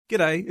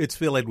G'day, it's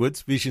Phil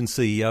Edwards, Vision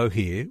CEO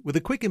here, with a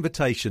quick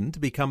invitation to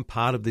become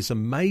part of this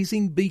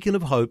amazing beacon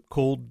of hope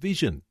called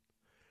Vision.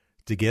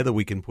 Together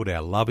we can put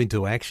our love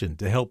into action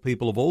to help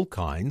people of all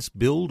kinds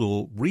build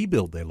or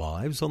rebuild their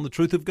lives on the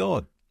truth of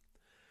God.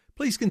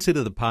 Please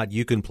consider the part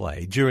you can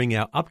play during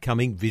our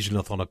upcoming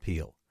Visionathon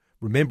appeal,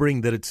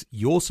 remembering that it's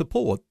your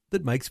support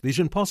that makes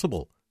Vision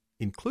possible,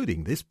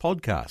 including this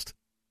podcast.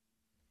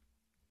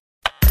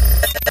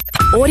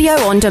 Audio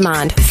on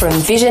demand from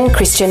Vision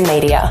Christian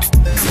Media.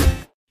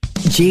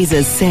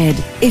 Jesus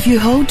said, "If you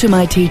hold to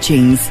my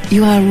teachings,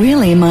 you are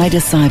really my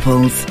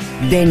disciples.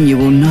 Then you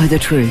will know the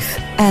truth,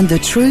 and the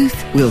truth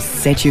will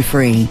set you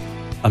free."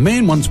 A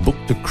man once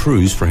booked a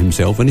cruise for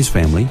himself and his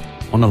family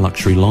on a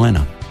luxury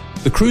liner.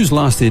 The cruise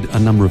lasted a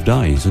number of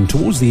days, and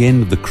towards the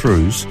end of the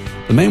cruise,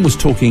 the man was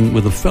talking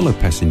with a fellow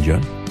passenger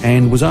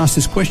and was asked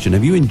this question: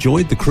 "Have you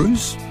enjoyed the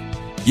cruise?"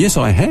 "Yes,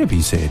 I have,"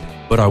 he said,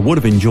 "but I would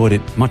have enjoyed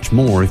it much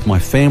more if my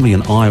family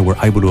and I were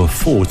able to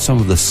afford some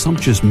of the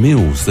sumptuous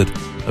meals that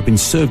have been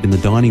served in the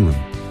dining room."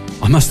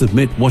 I must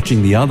admit,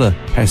 watching the other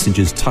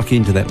passengers tuck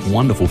into that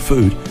wonderful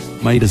food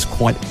made us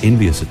quite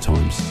envious at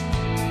times.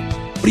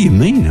 "What do you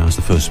mean?" asked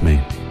the first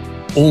man.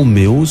 "All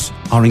meals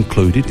are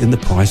included in the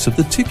price of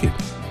the ticket.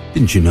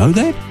 Didn't you know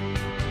that?"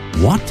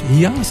 "What?"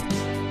 he asked.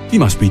 "You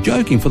must be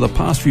joking. For the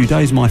past few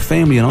days, my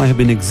family and I have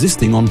been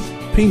existing on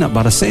peanut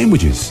butter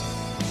sandwiches.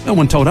 No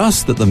one told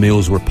us that the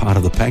meals were part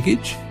of the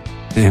package."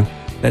 Now,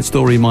 that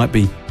story might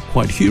be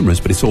quite humorous,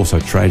 but it's also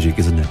tragic,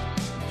 isn't it?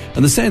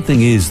 And the sad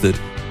thing is that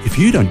if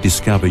you don't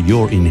discover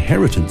your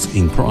inheritance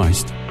in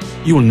Christ,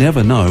 you will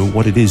never know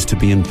what it is to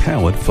be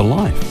empowered for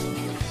life.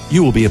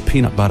 You will be a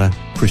peanut butter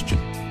Christian.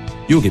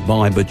 You'll get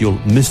by, but you'll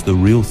miss the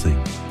real thing.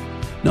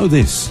 Know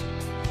this: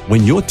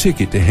 when your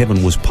ticket to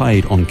heaven was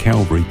paid on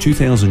Calvary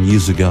 2,000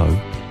 years ago,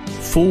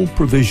 full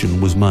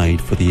provision was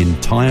made for the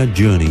entire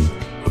journey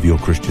of your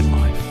Christian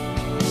life.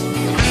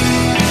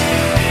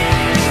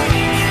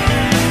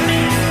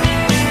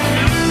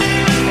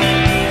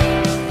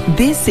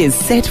 This is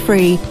Set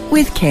Free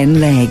with Ken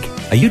Legg.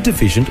 Are you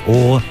deficient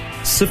or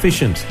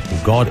sufficient?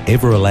 Will God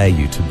ever allow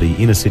you to be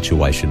in a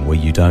situation where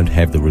you don't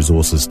have the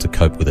resources to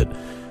cope with it?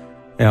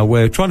 Now,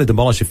 we're trying to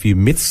demolish a few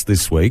myths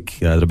this week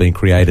that have been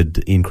created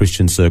in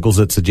Christian circles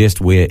that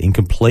suggest we're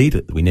incomplete.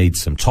 We need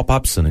some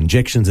top-ups and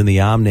injections in the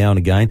arm now and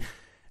again.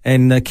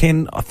 And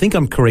Ken, I think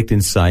I'm correct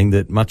in saying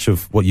that much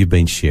of what you've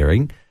been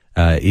sharing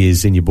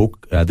is in your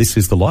book, This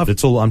is the Life.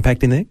 It's all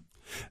unpacked in there?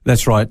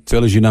 That's right.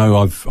 Phil, as you know,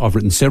 I've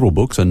written several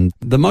books, and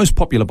the most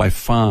popular by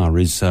far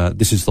is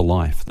This is the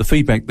Life. The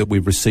feedback that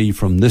we've received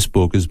from this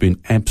book has been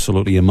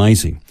absolutely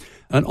amazing.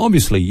 And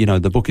obviously, you know,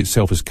 the book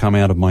itself has come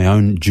out of my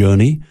own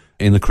journey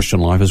in the Christian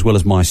life, as well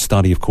as my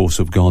study, of course,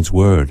 of God's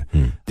Word.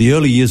 The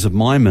early years of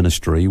my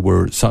ministry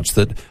were such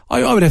that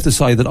I would have to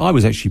say that I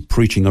was actually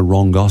preaching a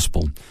wrong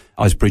gospel.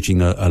 I was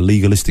preaching a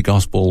legalistic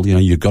gospel. You know,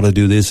 you've got to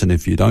do this, and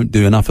if you don't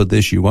do enough of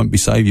this, you won't be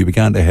saved. You'll be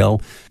going to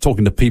hell.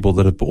 Talking to people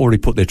that have already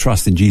put their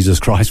trust in Jesus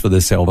Christ for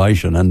their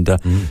salvation. And,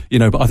 you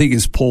know, but I think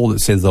it's Paul that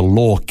says the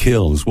law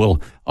kills.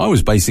 Well, I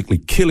was basically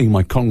killing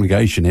my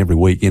congregation every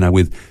week, you know,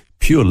 with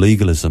pure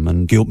legalism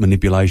and guilt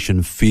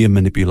manipulation, fear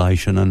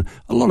manipulation, and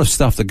a lot of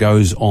stuff that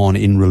goes on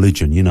in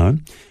religion, you know.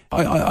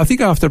 I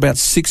think after about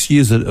 6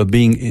 years of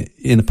being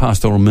in the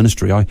pastoral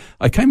ministry,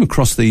 I came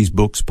across these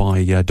books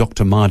by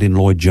Dr. Martin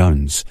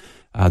Lloyd-Jones,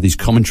 these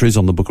commentaries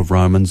on the book of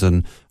Romans,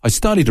 and I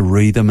started to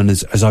read them, and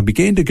as I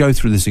began to go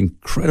through this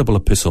incredible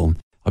epistle,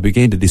 I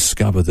began to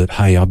discover that,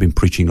 hey, I've been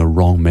preaching a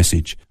wrong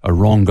message, a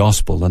wrong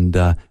gospel, and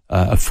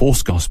a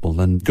false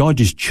gospel, and God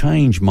just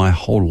changed my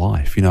whole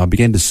life. You know, I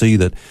began to see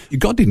that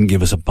God didn't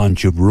give us a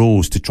bunch of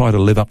rules to try to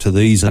live up to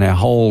these, and our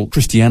whole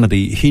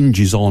Christianity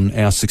hinges on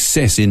our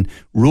success in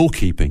rule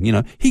keeping. You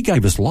know, He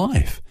gave us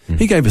life.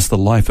 He gave us the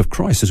life of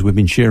Christ, as we've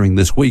been sharing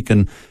this week,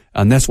 and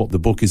that's what the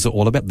book is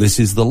all about. This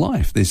is the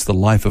life. This is the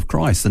life of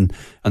Christ.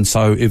 And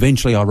so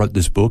eventually I wrote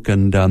this book,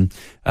 and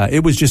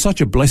it was just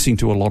such a blessing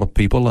to a lot of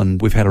people,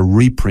 and we've had a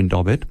reprint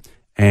of it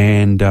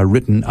and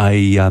written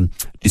a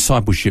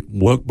discipleship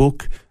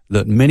workbook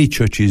that many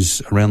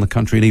churches around the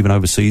country and even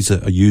overseas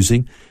are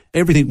using.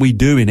 Everything we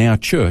do in our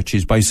church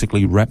is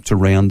basically wrapped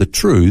around the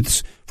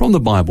truths from the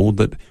Bible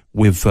that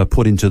we've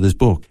put into this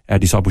book. Our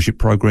discipleship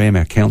program,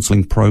 our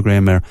counseling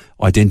program, our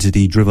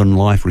identity-driven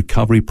life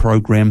recovery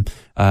program,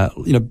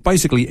 you know,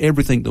 basically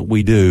everything that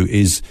we do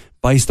is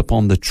based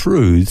upon the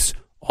truths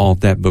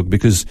of that book,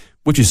 because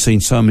we've just seen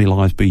so many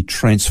lives be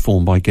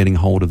transformed by getting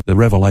hold of the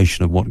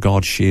revelation of what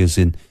God shares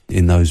in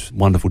those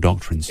wonderful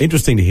doctrines.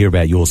 Interesting to hear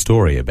about your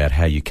story, about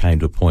how you came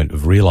to a point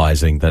of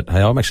realizing that,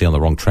 hey, I'm actually on the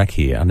wrong track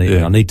here. I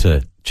need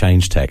to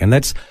change tack. And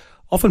that's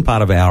often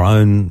part of our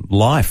own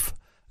life.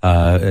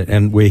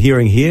 And we're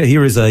hearing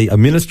here is a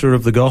minister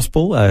of the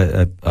gospel,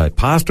 a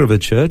pastor of a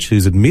church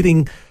who's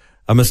admitting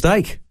a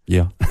mistake.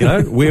 Yeah. You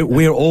know,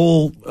 we're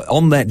all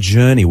on that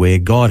journey where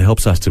God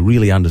helps us to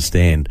really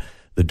understand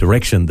the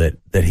direction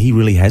that He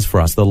really has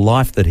for us, the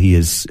life that He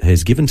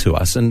has given to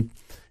us. And,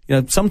 you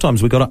know,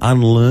 sometimes we've got to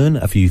unlearn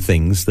a few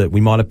things that we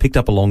might have picked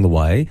up along the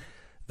way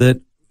that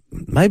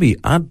maybe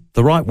aren't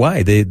the right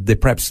way. They're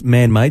perhaps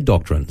man-made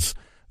doctrines.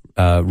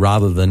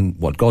 rather than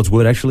what God's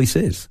word actually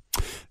says.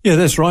 Yeah,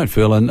 that's right,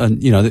 Phil.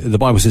 And you know, the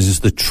Bible says it's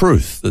the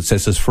truth that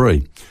sets us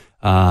free.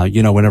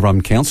 You know, whenever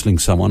I'm counseling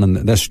someone and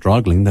they're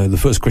struggling, the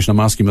first question I'm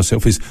asking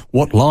myself is,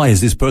 what lie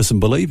is this person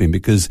believing?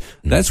 Because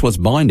that's what's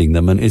binding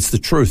them, and it's the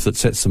truth that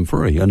sets them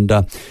free. And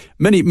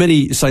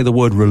many say the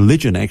word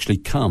religion actually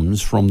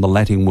comes from the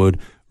Latin word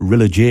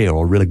religere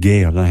or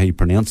religere. I don't know how you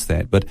pronounce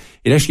that, but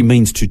it actually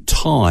means to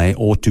tie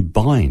or to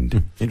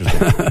bind.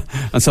 Interesting.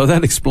 And so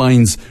that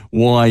explains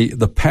why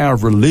the power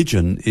of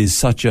religion is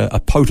such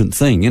a potent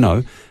thing. You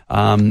know,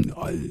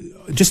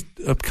 just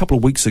a couple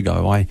of weeks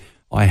ago,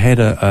 I had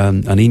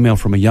an email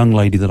from a young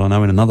lady that I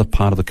know in another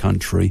part of the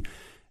country,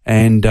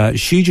 and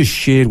she just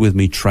shared with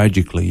me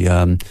tragically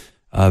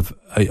of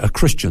a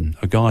Christian,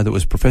 a guy that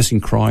was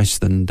professing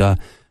Christ, and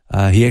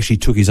he actually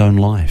took his own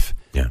life.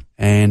 Yeah.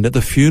 And at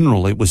the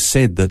funeral, it was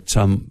said that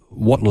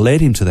what led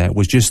him to that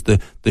was just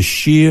the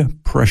sheer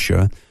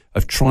pressure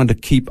of trying to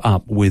keep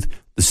up with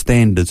the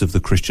standards of the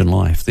Christian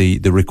life, the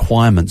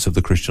requirements of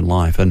the Christian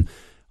life. And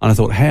I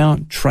thought, how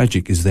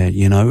tragic is that,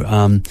 you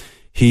know?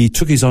 He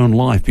took his own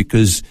life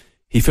because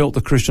he felt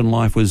the Christian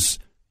life was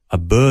a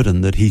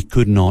burden that he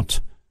could not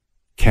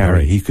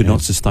carry. He could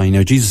not sustain. You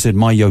know, Jesus said,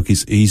 my yoke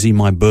is easy,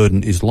 my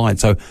burden is light.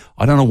 So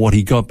I don't know what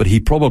he got, but he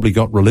probably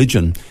got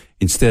religion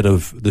instead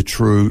of the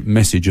true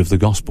message of the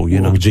gospel, you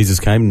know. Jesus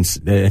came and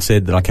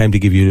said that I came to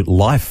give you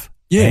life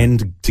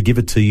and to give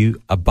it to you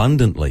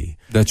abundantly.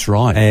 That's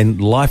right. And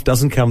life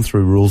doesn't come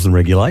through rules and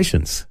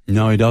regulations.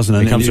 No, it doesn't.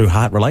 It comes through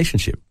heart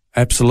relationship.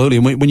 Absolutely.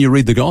 And when you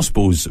read the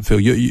Gospels,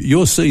 Phil,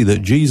 you'll see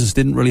that Jesus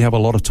didn't really have a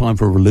lot of time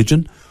for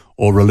religion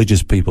or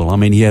religious people. I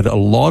mean, he had a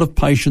lot of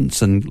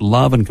patience and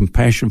love and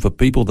compassion for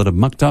people that have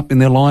mucked up in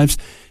their lives.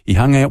 He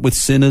hung out with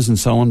sinners and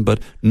so on,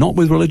 but not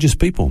with religious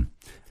people.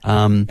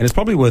 And it's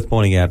probably worth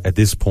pointing out at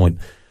this point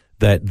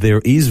that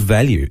there is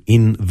value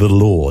in the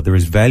law. There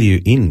is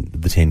value in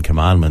the Ten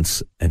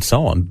Commandments and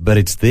so on, but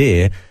it's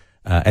there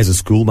as a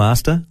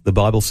schoolmaster, the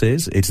Bible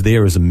says. It's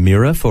there as a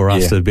mirror for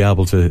us to be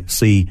able to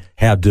see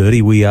how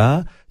dirty we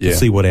are, to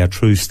see what our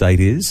true state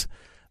is.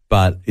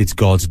 But it's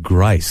God's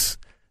grace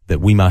that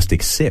we must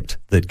accept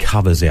that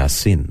covers our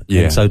sin.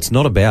 Yeah. And so it's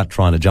not about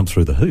trying to jump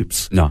through the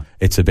hoops. No.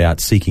 It's about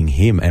seeking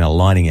him and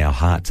aligning our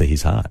heart to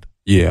his heart.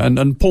 Yeah,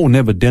 and Paul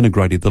never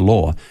denigrated the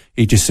law.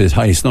 He just says,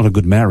 hey, it's not a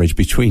good marriage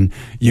between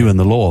you and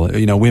the law.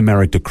 You know, we're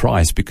married to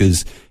Christ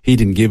because he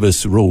didn't give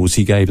us rules.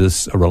 He gave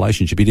us a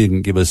relationship. He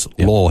didn't give us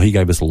law. He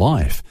gave us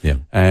life. Yeah.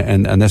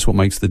 And that's what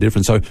makes the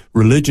difference. So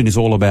religion is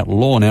all about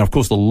law. Now, of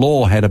course, the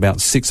law had about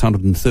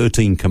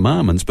 613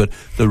 commandments, but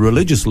the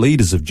religious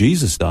leaders of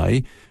Jesus'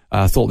 day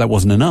thought that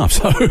wasn't enough.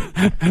 So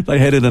they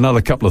added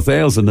another couple of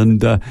thousand,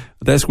 and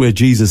that's where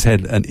Jesus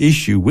had an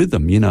issue with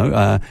them, you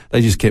know.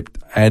 They just kept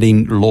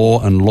adding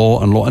law and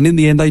law and law. And in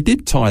the end, they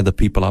did tie the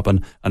people up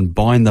and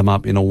bind them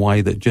up in a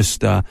way that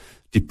just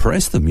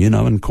depressed them, you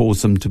know, and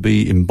caused them to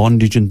be in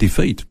bondage and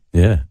defeat.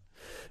 Yeah.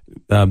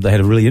 They had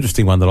a really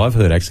interesting one that I've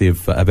heard actually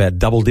about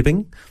double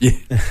dipping. Yeah,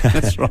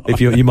 that's right. If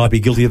you might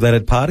be guilty of that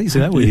at parties,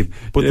 you know, where you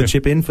put the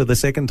chip in for the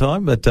second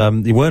time, but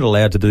you weren't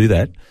allowed to do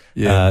that.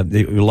 Yeah.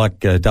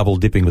 Like double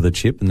dipping with a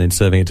chip and then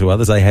serving it to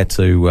others. They had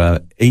to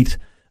eat.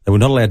 They were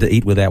not allowed to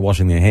eat without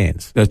washing their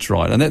hands. That's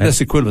right. And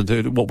that's equivalent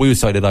to what we would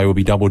say today would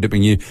be double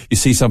dipping. You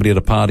see somebody at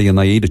a party and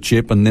they eat a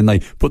chip and then they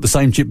put the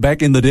same chip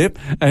back in the dip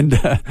and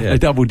they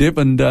double dip.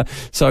 And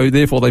so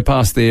therefore they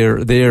pass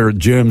their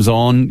germs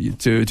on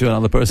to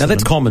another person. Now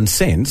that's common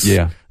sense.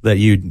 Yeah. That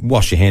you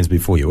wash your hands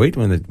before you eat.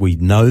 We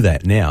know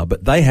that now.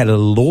 But they had a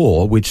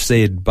law which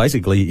said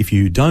basically if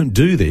you don't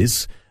do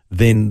this,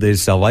 then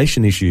there's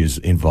salvation issues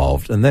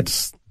involved. And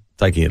that's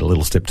taking it a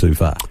little step too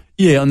far.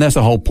 Yeah, and that's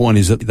the whole point,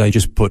 is that they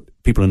just put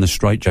people in the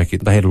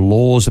straitjacket. They had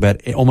laws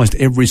about almost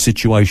every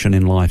situation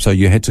in life. So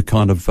you had to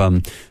kind of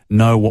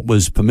know what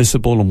was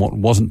permissible and what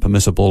wasn't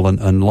permissible,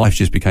 and life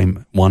just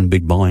became one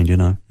big bind, you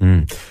know.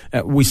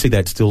 We see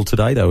that still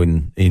today, though,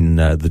 in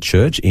the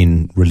church,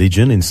 in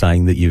religion, in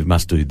saying that you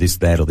must do this,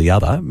 that, or the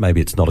other.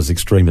 Maybe it's not as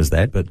extreme as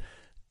that, but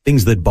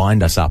things that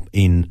bind us up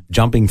in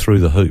jumping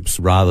through the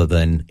hoops rather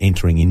than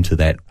entering into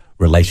that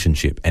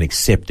relationship and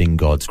accepting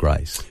God's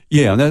grace.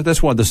 Yeah, and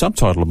that's why the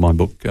subtitle of my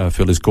book,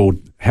 Phil, is called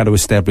How to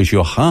Establish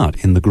Your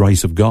Heart in the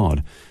Grace of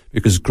God,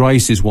 because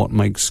grace is what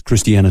makes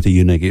Christianity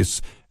unique.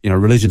 It's, you know,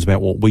 religion's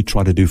about what we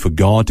try to do for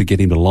God to get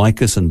him to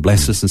like us and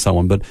bless us and so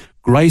on, but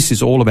grace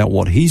is all about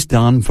what he's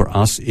done for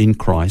us in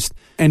Christ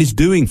and is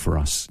doing for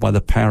us by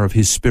the power of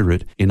his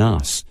Spirit in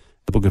us.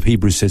 The book of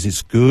Hebrews says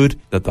it's good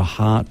that the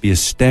heart be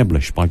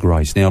established by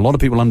grace. Now, a lot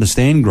of people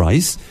understand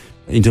grace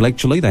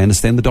intellectually, they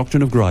understand the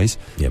doctrine of grace,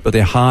 but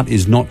their heart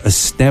is not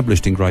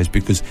established in grace,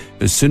 because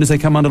as soon as they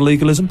come under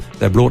legalism,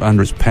 they're brought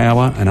under its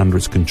power and under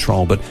its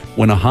control. But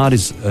when a heart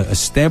is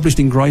established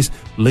in grace,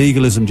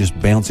 legalism just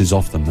bounces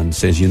off them and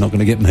says, you're not going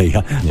to get me.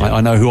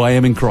 I know who I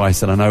am in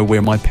Christ, and I know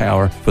where my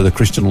power for the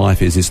Christian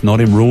life is. It's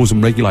not in rules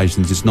and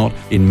regulations, it's not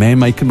in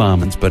man-made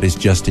commandments, but it's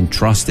just in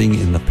trusting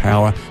in the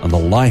power and the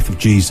life of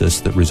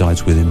Jesus that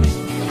resides within me.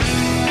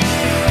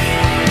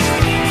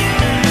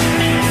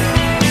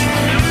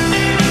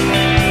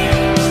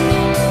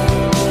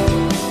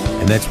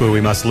 And that's where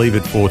we must leave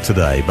it for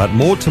today. But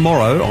more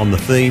tomorrow on the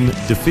theme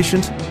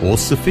Deficient or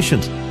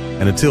Sufficient.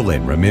 And until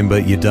then, remember,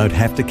 you don't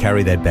have to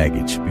carry that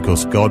baggage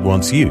because God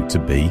wants you to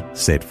be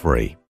set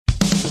free.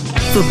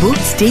 For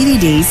books,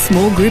 DVDs,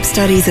 small group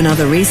studies and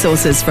other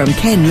resources from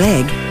Ken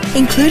Legg,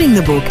 including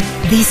the book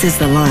This is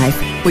the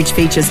Life, which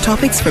features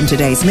topics from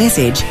today's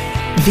message,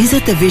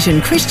 visit the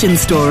Vision Christian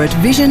store at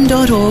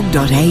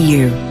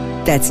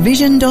vision.org.au. That's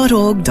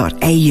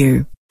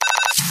vision.org.au.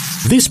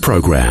 This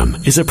program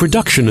is a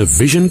production of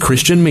Vision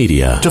Christian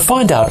Media. To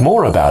find out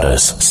more about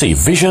us, see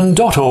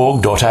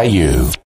vision.org.au.